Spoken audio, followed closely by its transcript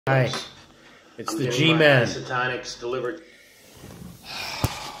Hi, it's the G-Man. Isotonics delivered.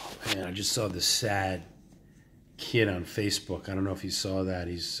 Man, I just saw this sad kid on Facebook. I don't know if you saw that.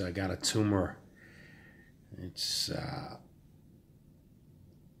 He's got a tumor. It's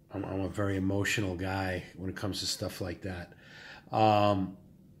I'm a very emotional guy when it comes to stuff like that. And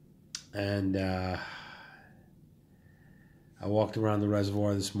I walked around the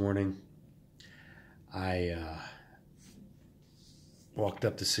reservoir this morning. I walked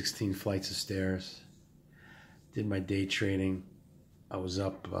up the 16 flights of stairs, did my day trading. I was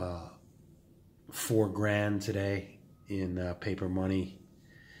up $4 grand today in paper money,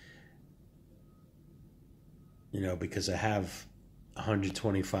 you know, because I have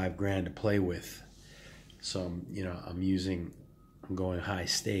 125 grand to play with. So I'm going high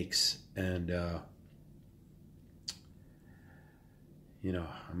stakes, and I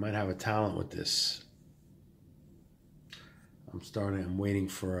might have a talent with this. I'm waiting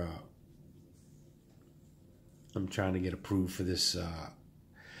for I'm trying to get approved for this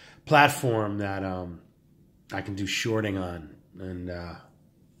platform that I can do shorting on, and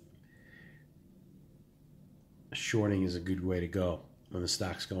shorting is a good way to go when the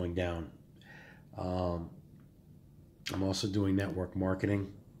stock's going down. I'm also doing network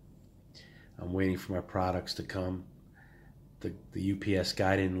marketing. I'm waiting for my products to come. The UPS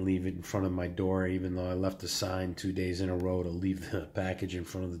guy didn't leave it in front of my door, even though I left a sign 2 days in a row to leave the package in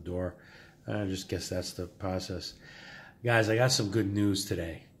front of the door. I just guess that's the process. Guys, I got some good news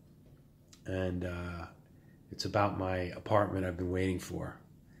today. And it's about my apartment I've been waiting for.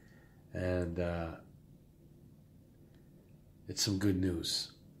 And it's some good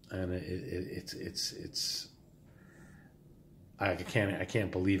news. And I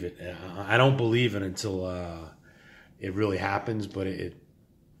can't believe it. I don't believe it until it really happens, but it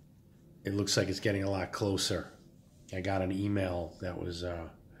looks like it's getting a lot closer. I got an email that was, I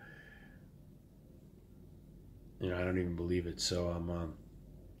don't even believe it. So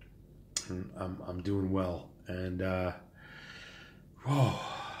I'm doing well, and I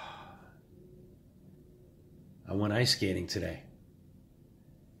went ice skating today.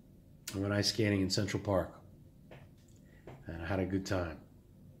 I went ice skating in Central Park, and I had a good time.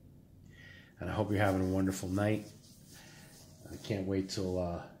 And I hope you're having a wonderful night. I can't wait till,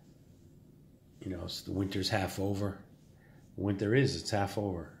 the winter's half over. Winter it's half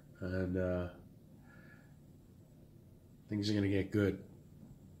over. And things are going to get good.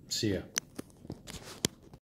 See ya.